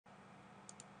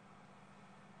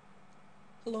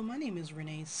Hello, my name is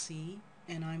Renee C.,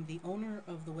 and I'm the owner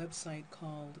of the website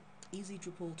called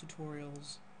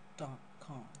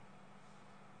EasyDrupalTutorials.com.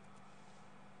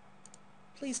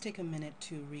 Please take a minute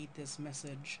to read this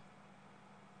message.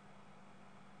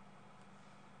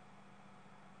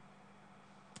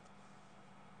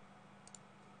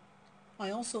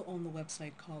 I also own the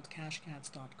website called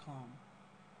cashcats.com.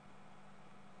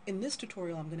 In this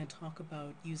tutorial, I'm going to talk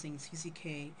about using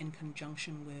CCK in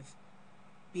conjunction with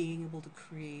being able to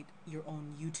create your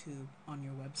own YouTube on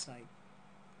your website.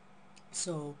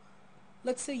 So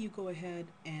let's say you go ahead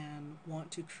and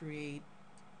want to create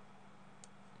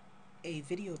a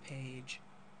video page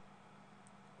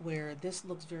where this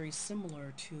looks very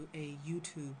similar to a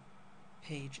YouTube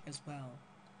page as well.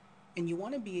 And you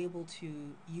want to be able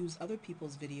to use other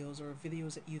people's videos or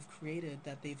videos that you've created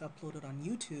that they've uploaded on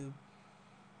YouTube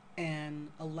and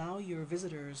allow your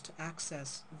visitors to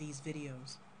access these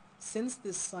videos. Since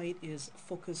this site is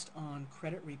focused on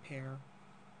credit repair,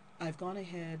 I've gone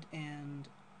ahead and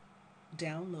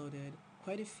downloaded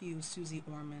quite a few Susie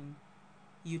Orman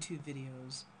YouTube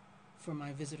videos for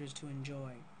my visitors to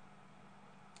enjoy.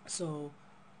 So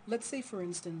let's say, for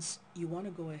instance, you want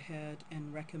to go ahead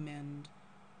and recommend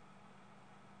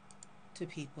to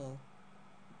people.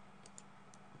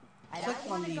 Click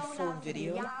on the full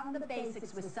video, beyond the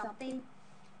basics with something.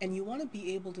 And you want to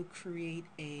be able to create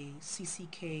a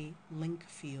CCK link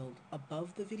field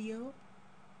above the video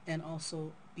and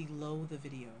also below the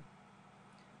video.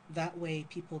 That way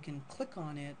people can click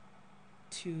on it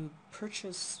to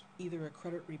purchase either a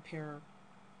credit repair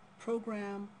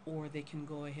program, or they can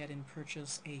go ahead and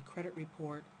purchase a credit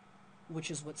report, which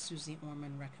is what Susie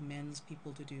Orman recommends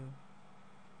people to do.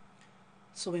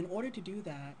 So in order to do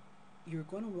that, you're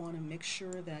going to want to make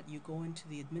sure that you go into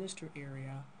the administer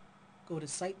area, go to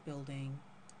site building,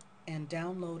 and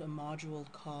download a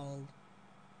module called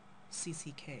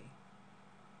CCK.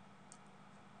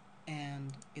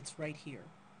 And it's right here.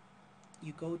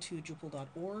 You go to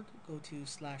Drupal.org, go to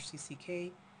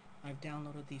 /CCK. I've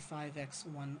downloaded the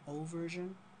 5x10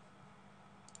 version.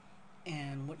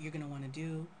 And what you're going to want to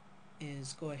do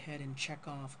is go ahead and check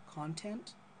off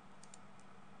content.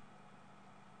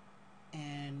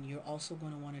 And you're also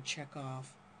going to want to check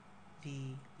off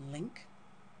the link,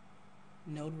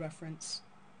 node reference,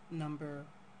 number,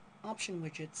 option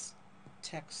widgets,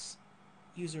 text,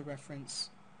 user reference,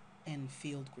 and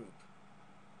field group.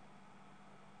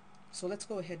 So let's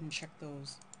go ahead and check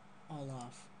those all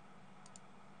off.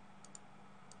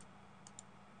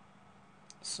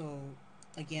 So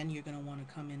again, you're going to want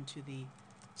to come into the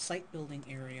site building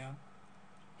area,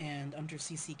 and under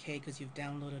CCK, because you've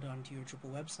downloaded onto your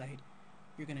Drupal website,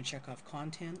 you're going to check off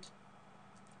content,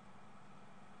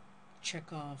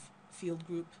 check off field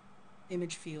group,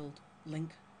 image field,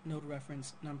 link, node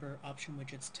reference, number, option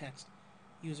widgets, text,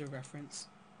 user reference,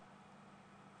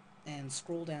 and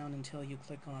scroll down until you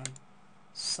click on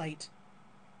Site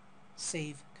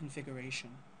Save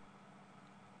Configuration.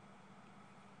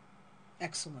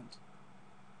 Excellent.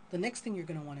 The next thing you're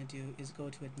going to want to do is go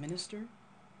to Administer,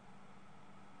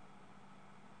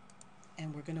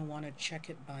 and we're going to want to check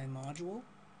it by module,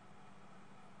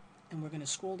 and we're going to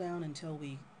scroll down until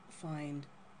we find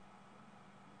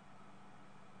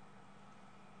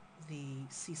the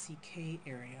CCK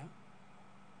area.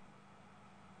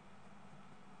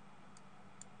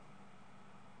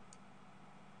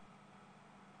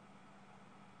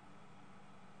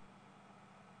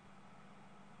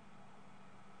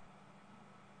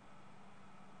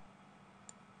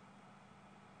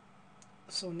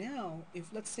 So now,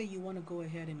 if let's say you want to go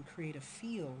ahead and create a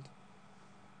field,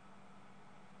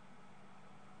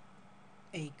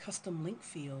 a custom link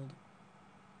field,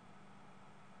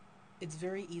 it's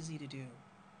very easy to do.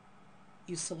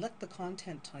 You select the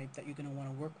content type that you're going to want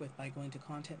to work with by going to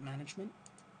Content Management,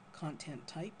 Content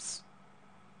Types.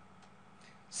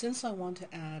 Since I want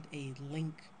to add a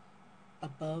link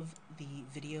above the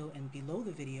video and below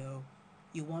the video,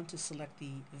 you want to select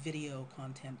the video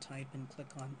content type and click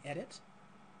on Edit.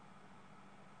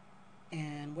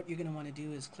 And what you're going to want to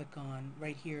do is click on,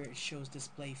 right here it shows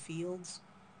Display Fields.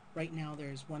 Right now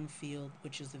there's one field,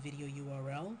 which is the video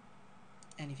URL.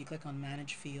 And if you click on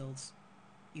Manage Fields,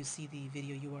 you see the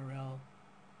video URL.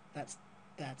 That's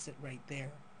it right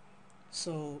there.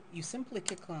 So you simply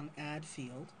click on Add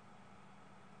Field.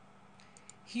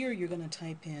 Here you're going to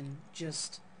type in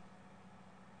just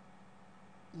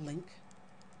link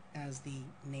as the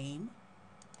name.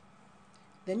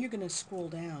 Then you're going to scroll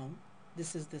down.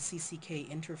 This is the CCK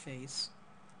interface,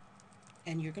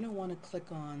 and you're going to want to click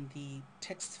on the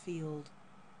text field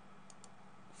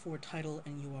for title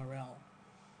and URL.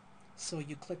 So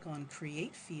you click on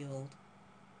Create Field,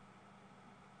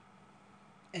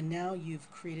 And now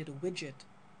you've created a widget,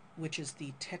 which is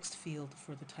the text field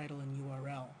for the title and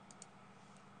URL.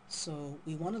 So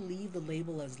we want to leave the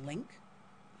label as link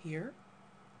here.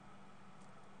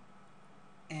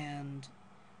 And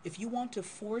if you want to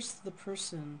force the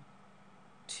person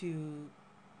to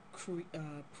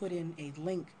put in a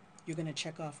link, you're going to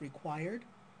check off required.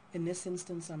 In this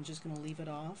instance, I'm just going to leave it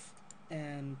off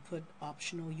and put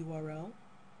optional URL.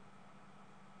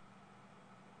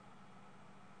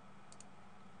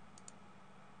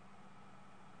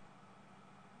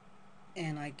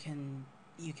 And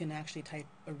you can actually type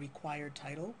a required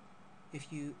title. If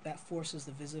that forces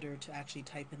the visitor to actually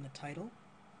type in the title.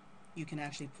 You can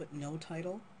actually put no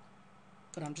title,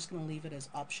 but I'm just going to leave it as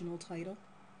optional title.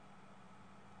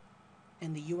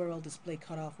 And the URL display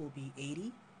cutoff will be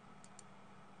 80.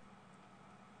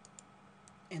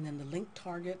 And then the link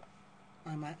target,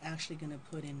 I'm actually going to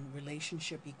put in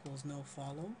relationship equals no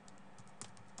follow.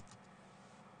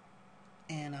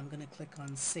 And I'm going to click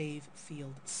on Save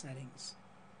Field Settings.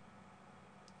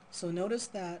 So notice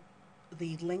that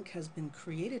the link has been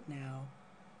created now.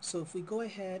 So if we go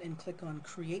ahead and click on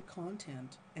Create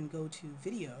Content and go to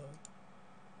Video,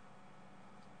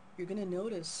 you're going to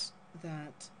notice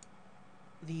that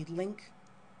the link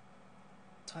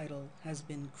title has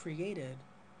been created,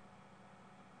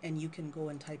 and you can go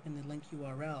and type in the link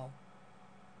URL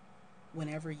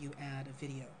whenever you add a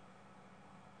video.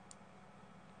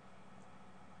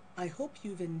 I hope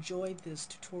you've enjoyed this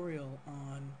tutorial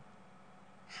on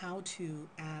how to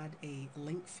add a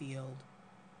link field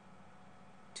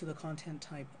to the content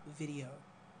type video.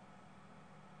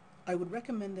 I would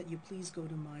recommend that you please go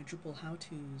to my Drupal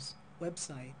How-Tos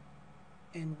website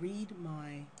and read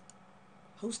my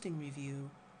hosting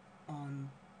review on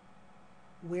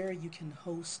where you can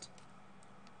host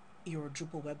your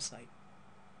Drupal website.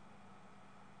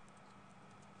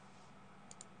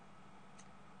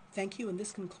 Thank you, and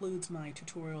this concludes my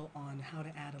tutorial on how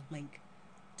to add a link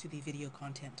to the video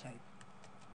content type.